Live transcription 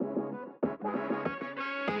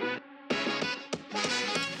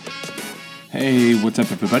Hey, what's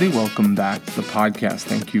up, everybody? Welcome back to the podcast.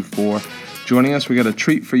 Thank you for joining us. We got a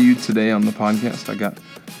treat for you today on the podcast. I got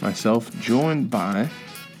myself joined by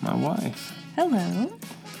my wife. Hello.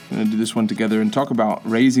 We're going to do this one together and talk about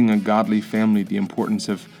raising a godly family, the importance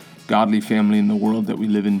of godly family in the world that we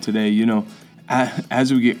live in today. You know,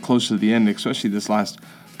 as we get closer to the end, especially this last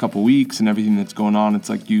couple weeks and everything that's going on, it's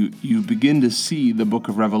like you begin to see the book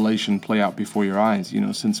of Revelation play out before your eyes. You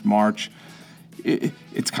know, since March,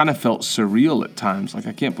 it's kind of felt surreal at times. Like,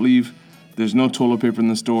 I can't believe there's no toilet paper in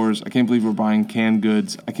the stores. I can't believe we're buying canned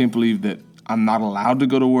goods. I can't believe that I'm not allowed to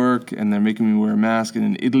go to work and they're making me wear a mask. And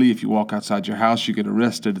in Italy, if you walk outside your house, you get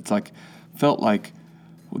arrested. It's like, felt like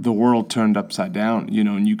the world turned upside down, you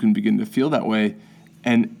know, and you can begin to feel that way.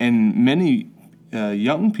 And many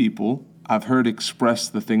young people I've heard express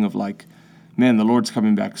the thing of like, man, the Lord's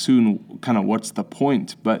coming back soon. Kind of what's the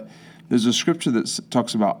point? But there's a scripture that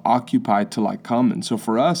talks about occupy till I come. And so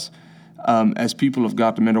for us, as people of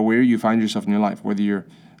God, no matter where you find yourself in your life, whether you're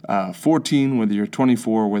 14, whether you're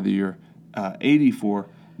 24, whether you're 84,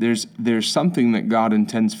 there's something that God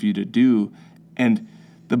intends for you to do. And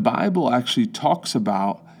the Bible actually talks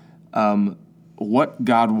about what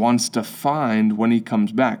God wants to find when he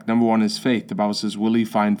comes back. Number one is faith. The Bible says, will he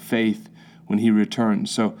find faith when he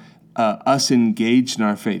returns? So us engaged in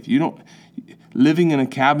our faith. Living in a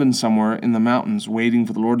cabin somewhere in the mountains waiting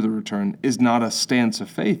for the Lord to return is not a stance of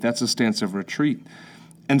faith. That's a stance of retreat.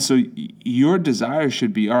 And so your desire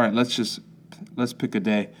should be, all right, let's pick a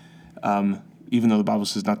day, even though the Bible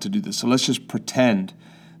says not to do this. So let's just pretend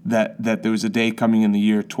that there was a day coming in the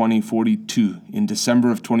year 2042, in December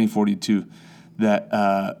of 2042, that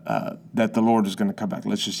the Lord is going to come back.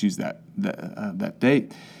 Let's just use that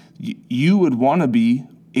date. You would want to be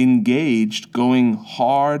engaged, going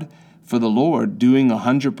hard for the Lord, doing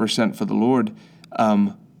 100% for the Lord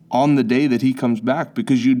on the day that he comes back,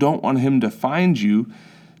 because you don't want him to find you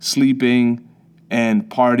sleeping and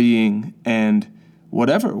partying and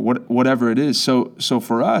whatever it is. So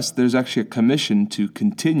for us, there's actually a commission to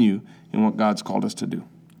continue in what God's called us to do.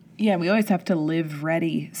 Yeah, we always have to live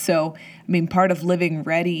ready. So, I mean, part of living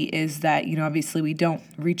ready is that, you know, obviously we don't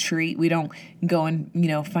retreat. We don't go and, you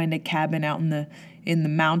know, find a cabin out in the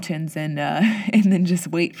mountains and then just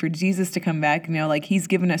wait for Jesus to come back. You know, like, he's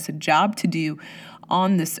given us a job to do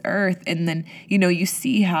on this earth. And then, you know, you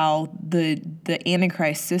see how the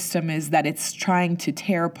Antichrist system is that it's trying to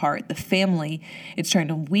tear apart the family. It's trying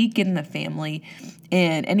to weaken the family,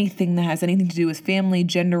 and anything that has anything to do with family,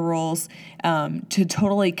 gender roles, to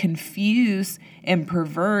totally confuse and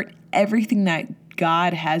pervert everything that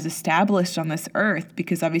God has established on this earth,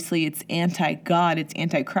 because obviously it's anti-God, it's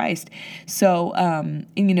anti-Christ. So, and,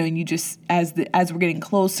 you know, you just, as we're getting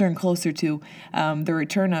closer and closer to the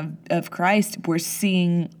return of Christ, we're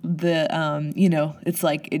seeing the, you know, it's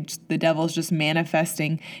like the devil's just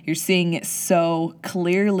manifesting. You're seeing it so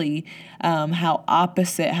clearly, how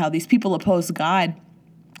these people oppose God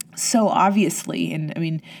so obviously, and I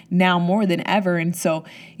mean, now more than ever. And so,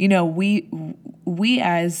 you know, we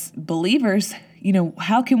as believers, you know,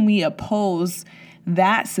 how can we oppose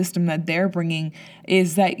that system that they're bringing?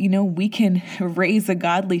 Is that, you know, we can raise a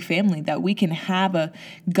godly family, that we can have a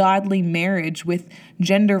godly marriage with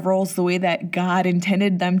gender roles the way that God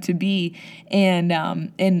intended them to be, and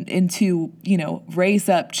to, you know, raise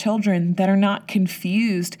up children that are not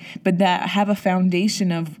confused, but that have a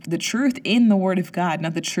foundation of the truth in the Word of God,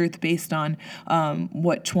 not the truth based on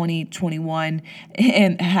what 2021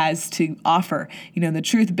 and has to offer. You know, the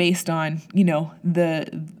truth based on, you know,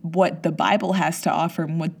 what the Bible has to offer,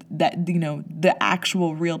 and what that, you know, the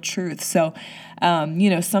actual real truth. So, you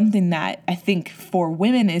know, something that I think for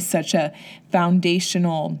women is such a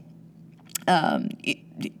foundational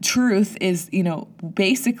truth is, you know,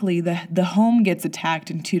 basically the home gets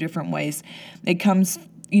attacked in two different ways. It comes,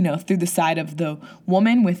 you know, through the side of the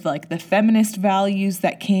woman with like the feminist values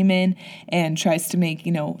that came in and tries to make,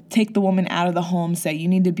 you know, take the woman out of the home, say you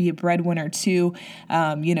need to be a breadwinner too.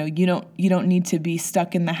 You know, you don't need to be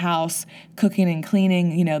stuck in the house cooking and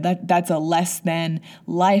cleaning. You know, that's a less than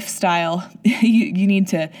lifestyle. you need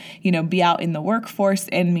to, you know, be out in the workforce.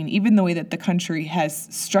 And I mean, even the way that the country has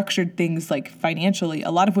structured things like financially,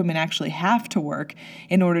 a lot of women actually have to work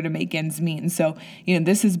in order to make ends meet. And so, you know,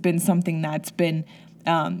 this has been something that's been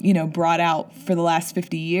you know, brought out for the last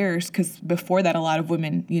 50 years, because before that, a lot of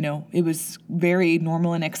women, you know, it was very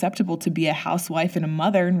normal and acceptable to be a housewife and a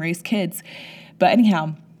mother and raise kids. But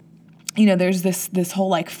anyhow, there's this whole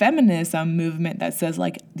like feminism movement that says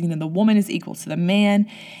like, the woman is equal to the man,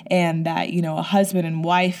 and that, a husband and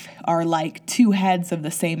wife are like two heads of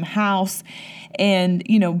the same house. And,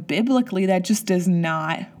 biblically that just does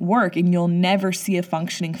not work. And you'll never see a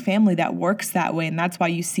functioning family that works that way. And that's why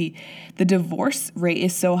you see the divorce rate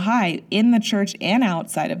is so high in the church and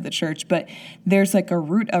outside of the church. But there's like a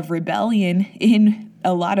root of rebellion in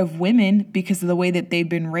a lot of women because of the way that they've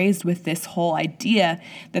been raised with this whole idea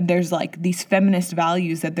that there's like these feminist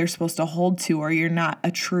values that they're supposed to hold to, or you're not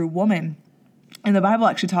a true woman. And the Bible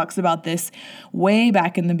actually talks about this way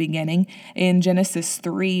back in the beginning in Genesis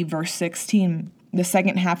 3, verse 16. The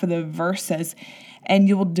second half of the verse says, "And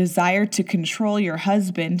you will desire to control your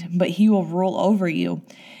husband, but he will rule over you."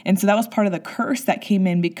 And so that was part of the curse that came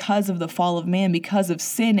in because of the fall of man, because of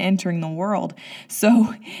sin entering the world.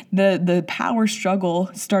 So the power struggle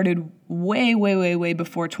started way, way, way, way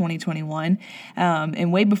before 2021,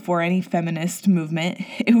 and way before any feminist movement.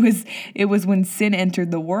 It was when sin entered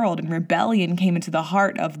the world and rebellion came into the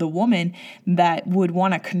heart of the woman that would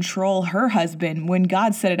want to control her husband. When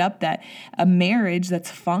God set it up that a marriage that's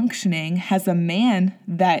functioning has a man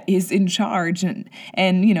that is in charge, and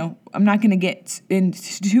I'm not going to get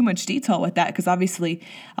into too much detail with that because obviously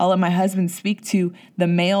I'll let my husband speak to the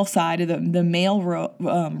male side of the male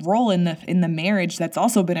role in the marriage that's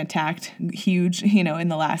also been attacked huge, in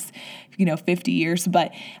the last 50 years.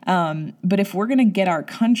 But if we're going to get our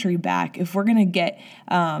country back, if we're going to get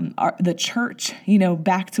the church,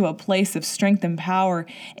 back to a place of strength and power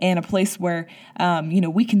and a place where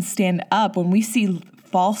we can stand up when we see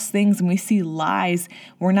false things and we see lies,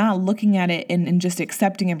 we're not looking at it and just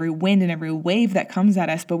accepting every wind and every wave that comes at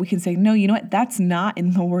us, but we can say, no, you know what? That's not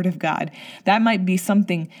in the Word of God. That might be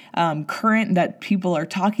something current that people are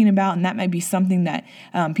talking about, and that might be something that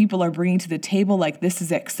people are bringing to the table, like this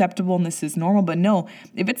is acceptable and this is normal. But no,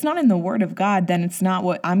 if it's not in the Word of God, then it's not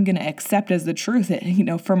what I'm going to accept as the truth,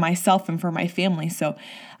 for myself and for my family. So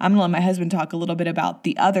I'm going to let my husband talk a little bit about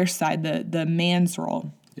the other side, the man's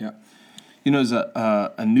role. Yeah. As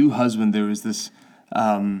a new husband, there was this,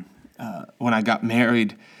 when I got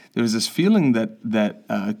married, there was this feeling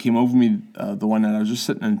that came over me the one night. I was just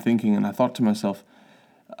sitting and thinking, and I thought to myself,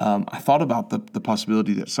 I thought about the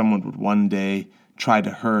possibility that someone would one day try to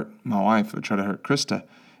hurt my wife or try to hurt Krista.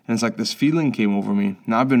 And it's like this feeling came over me.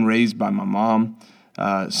 Now, I've been raised by my mom,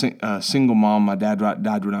 single mom. My dad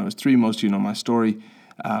died when I was 3. Most of you know my story.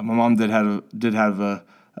 My mom did have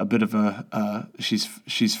a bit of she's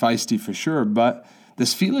feisty for sure, but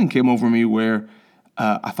this feeling came over me where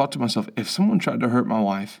I thought to myself, if someone tried to hurt my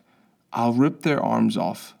wife, I'll rip their arms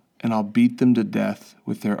off and I'll beat them to death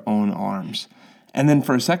with their own arms. And then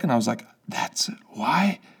for a second I was like,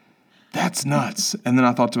 why? That's nuts. And then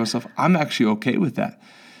I thought to myself, I'm actually okay with that.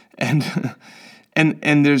 And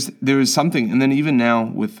there was something, and then even now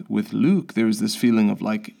with Luke, there was this feeling of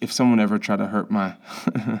like, if someone ever tried to hurt my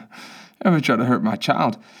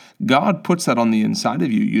child, God puts that on the inside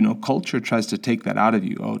of you. Culture tries to take that out of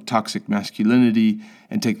you. Toxic masculinity,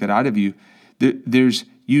 and take that out of you.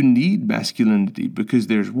 You need masculinity because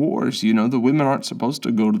there's wars. The women aren't supposed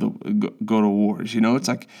to go to wars. It's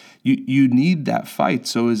like you need that fight.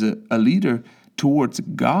 So as a leader towards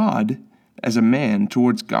God, as a man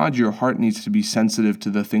towards God, your heart needs to be sensitive to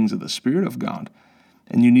the things of the Spirit of God,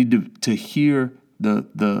 and you need to hear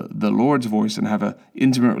the Lord's voice and have an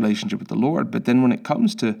intimate relationship with the Lord. But then when it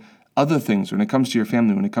comes to other things, when it comes to your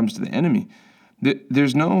family, when it comes to the enemy,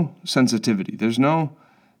 there's no sensitivity.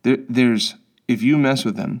 There's if you mess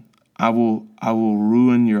with them, I will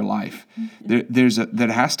ruin your life.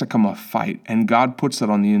 There has to come a fight, and God puts that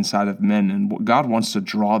on the inside of men, and God wants to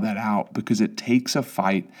draw that out because it takes a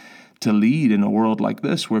fight to lead in a world like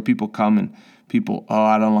this where people come and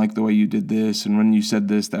I don't like the way you did this, and when you said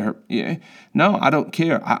this, that hurt. Yeah. No, I don't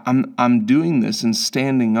care. I'm doing this and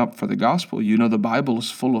standing up for the gospel. The Bible is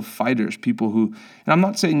full of fighters, people who, and I'm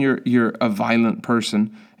not saying you're a violent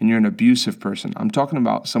person and you're an abusive person. I'm talking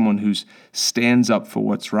about someone who stands up for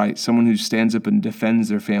what's right, someone who stands up and defends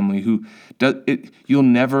their family, who does it. You'll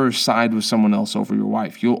never side with someone else over your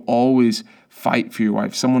wife. You'll always fight for your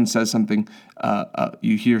wife. Someone says something,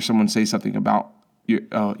 you hear someone say something about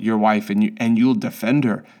your wife, and you'll defend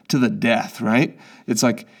her to the death, right? It's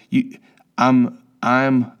like I'm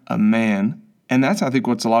a man, and that's, I think,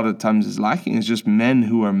 what's a lot of times is lacking is just men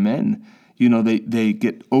who are men. They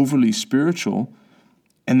get overly spiritual,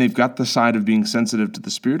 and they've got the side of being sensitive to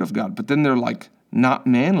the Spirit of God, but then they're like not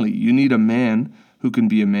manly. You need a man who can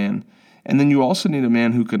be a man, and then you also need a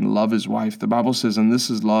man who can love his wife. The Bible says, and this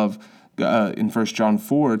is love. In 1 John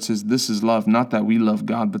 4, it says, this is love, not that we love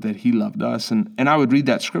God, but that he loved us. And I would read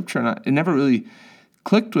that scripture, and it never really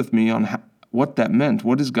clicked with me on what that meant.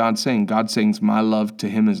 What is God saying? God saying my love to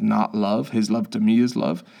him is not love. His love to me is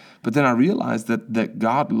love. But then I realized that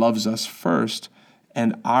God loves us first,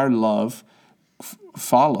 and our love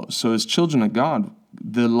follows. So as children of God,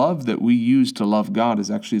 the love that we use to love God is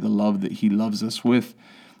actually the love that he loves us with.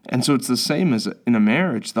 And so it's the same as in a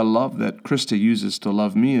marriage. The love that Krista uses to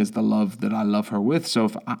love me is the love that I love her with. So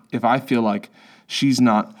if I feel like she's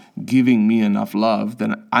not giving me enough love,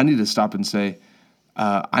 then I need to stop and say,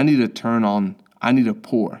 I need to I need to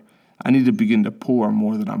pour. I need to begin to pour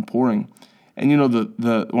more than I'm pouring. And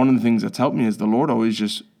the one of the things that's helped me is the Lord always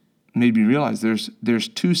just made me realize there's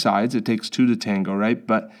two sides. It takes two to tango, right?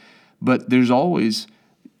 But there's always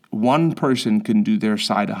one person can do their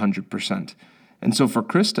side 100%. And so for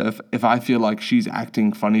Krista, if I feel like she's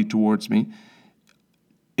acting funny towards me,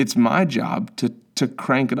 it's my job to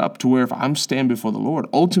crank it up to where if I'm stand before the Lord,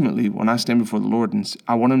 ultimately when I stand before the Lord, and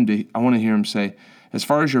I want to hear him say, as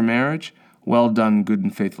far as your marriage, well done, good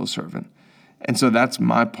and faithful servant. And so that's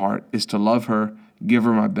my part, is to love her, give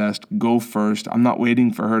her my best, go first. I'm not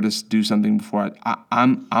waiting for her to do something before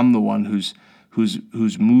I'm the one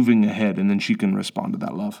who's moving ahead, and then she can respond to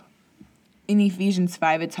that love. In Ephesians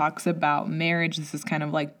 5, it talks about marriage. This is kind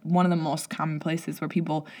of like one of the most common places where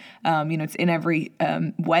people, it's in every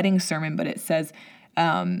wedding sermon, but it says,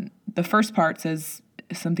 the first part says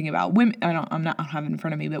something about women. I don't have it in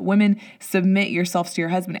front of me, but women, submit yourselves to your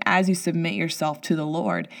husband as you submit yourself to the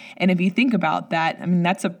Lord. And if you think about that, I mean,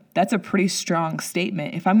 that's a pretty strong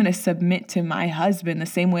statement. If I'm going to submit to my husband the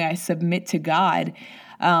same way I submit to God,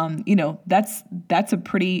 that's a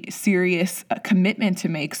pretty serious commitment to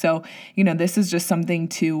make. So, this is just something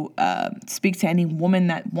to speak to any woman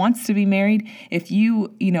that wants to be married. If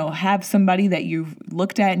you have somebody that you've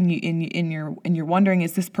looked at and you're wondering,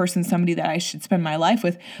 is this person somebody that I should spend my life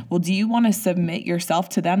with? Well, do you want to submit yourself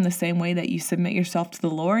to them the same way that you submit yourself to the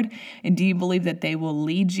Lord? And do you believe that they will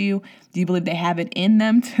lead you? Do you believe they have it in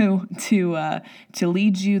them to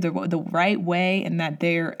lead you the right way, and that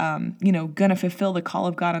they're going to fulfill the call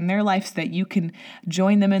of God on their life so that you can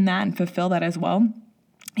join them in that and fulfill that as well?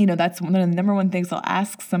 That's one of the number one things I'll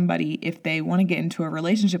ask somebody if they want to get into a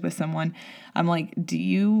relationship with someone. I'm like, do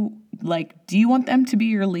you want them to be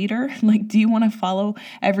your leader? Do you want to follow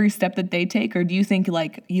every step that they take? Or do you think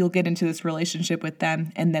you'll get into this relationship with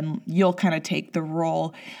them and then you'll kind of take the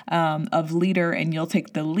role of leader and you'll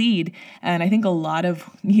take the lead? And I think a lot of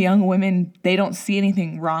young women, they don't see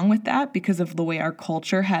anything wrong with that because of the way our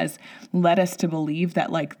culture has led us to believe that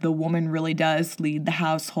the woman really does lead the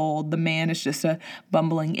household. The man is just a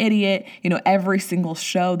bumbling idiot. Every single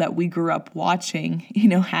show that we grew up watching,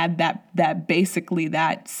 had that basically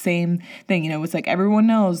that same thing. It's like everyone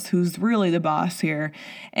knows who's really the boss here.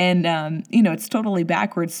 And, it's totally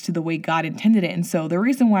backwards to the way God intended it. And so the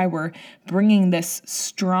reason why we're bringing this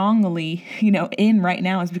strongly, in right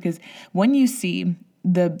now is because when you see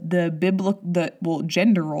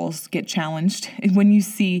gender roles get challenged, when you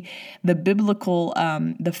see the biblical,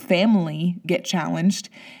 the family get challenged,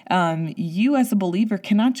 you as a believer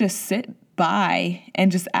cannot just sit by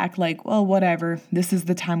and just act like, well, whatever, this is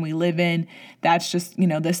the time we live in. That's just,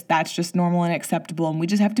 that's just normal and acceptable. And we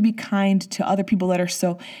just have to be kind to other people that are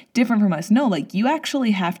so different from us. No, you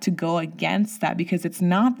actually have to go against that because it's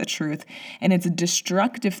not the truth. And it's a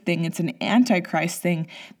destructive thing. It's an antichrist thing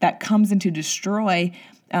that comes in to destroy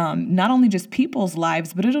not only just people's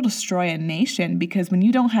lives, but it'll destroy a nation, because when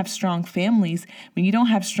you don't have strong families, when you don't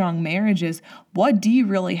have strong marriages, what do you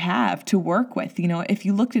really have to work with? If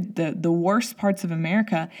you looked at the worst parts of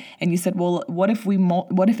America and you said, well, what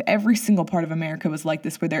if every single part of America was like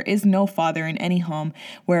this, where there is no father in any home,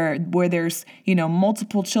 where there's,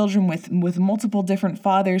 multiple children with multiple different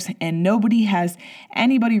fathers, and nobody has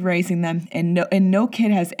anybody raising them, and no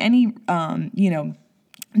kid has any,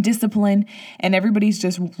 discipline, and everybody's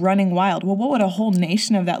just running wild. Well, what would a whole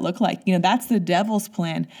nation of that look like? That's the devil's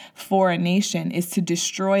plan for a nation, is to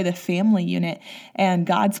destroy the family unit. And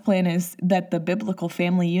God's plan is that the biblical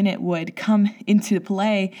family unit would come into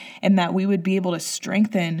play, and that we would be able to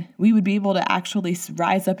strengthen. We would be able to actually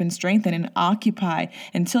rise up and strengthen and occupy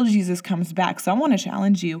until Jesus comes back. So I want to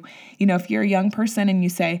challenge you, if you're a young person and you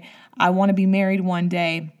say, I want to be married one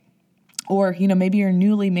day, or, maybe you're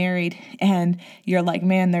newly married and you're like,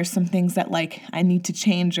 man, there's some things that I need to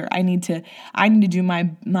change, or I need to do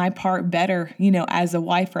my part better, as a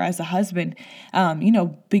wife or as a husband.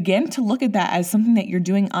 Begin to look at that as something that you're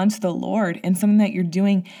doing unto the Lord, and something that you're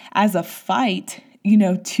doing as a fight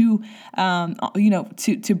to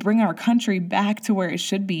bring our country back to where it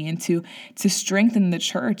should be, and to strengthen the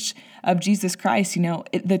church of Jesus Christ.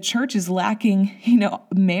 The church is lacking,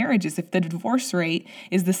 marriages. If the divorce rate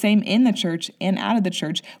is the same in the church and out of the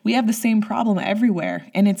church, we have the same problem everywhere.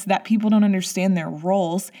 And it's that people don't understand their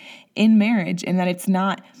roles in marriage, and that it's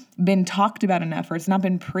not been talked about enough, or it's not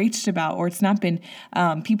been preached about, or it's not been,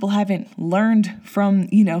 people haven't learned from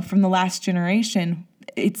the last generation.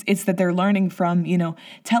 It's that they're learning from,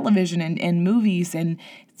 television and movies and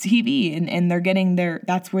TV, and they're getting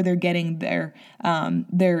that's where they're getting their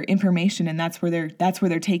information, and that's where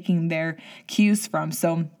they're taking their cues from.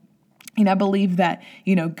 So, I believe that,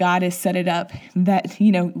 God has set it up that,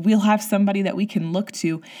 we'll have somebody that we can look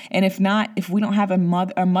to. And if we don't have a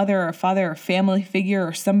mother or a father or a family figure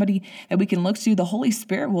or somebody that we can look to, the Holy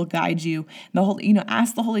Spirit will guide you.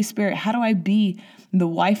 Ask the Holy Spirit, how do I be the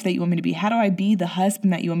wife that you want me to be? How do I be the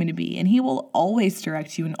husband that you want me to be? And he will always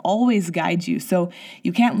direct you and always guide you. So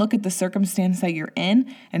you can't look at the circumstance that you're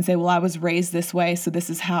in and say, well, I was raised this way, so this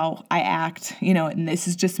is how I act, and this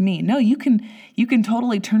is just me. No, you can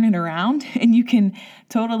totally turn it around, and you can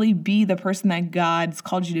totally be the person that God's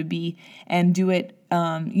called you to be, and do it.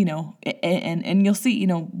 And you'll see,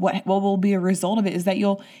 what will be a result of it is that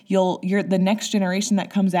you're the next generation that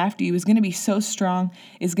comes after you is going to be so strong,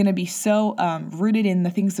 is going to be so rooted in the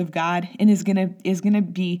things of God, and is going to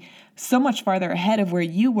be so much farther ahead of where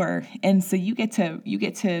you were. And so you get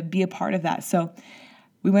to be a part of that. So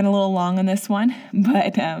we went a little long on this one,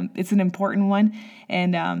 but it's an important one.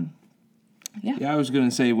 And I was going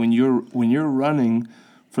to say, when you're running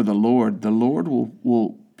for the Lord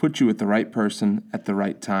will put you with the right person at the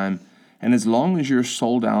right time. And as long as you're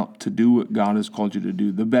sold out to do what God has called you to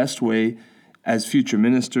do, the best way as future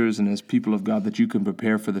ministers and as people of God that you can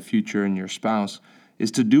prepare for the future and your spouse is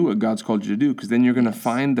to do what God's called you to do, because then you're going to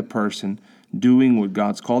find the person doing what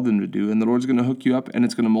God's called them to do, and the Lord's going to hook you up, and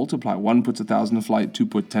it's going to multiply. 1 puts 1,000 to flight, 2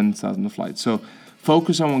 put 10,000 to flight. So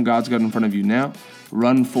focus on what God's got in front of you now.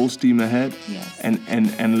 Run full steam ahead,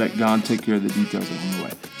 and let God take care of the details along the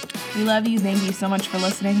way. We love you. Thank you so much for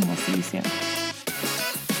listening. We'll see you soon.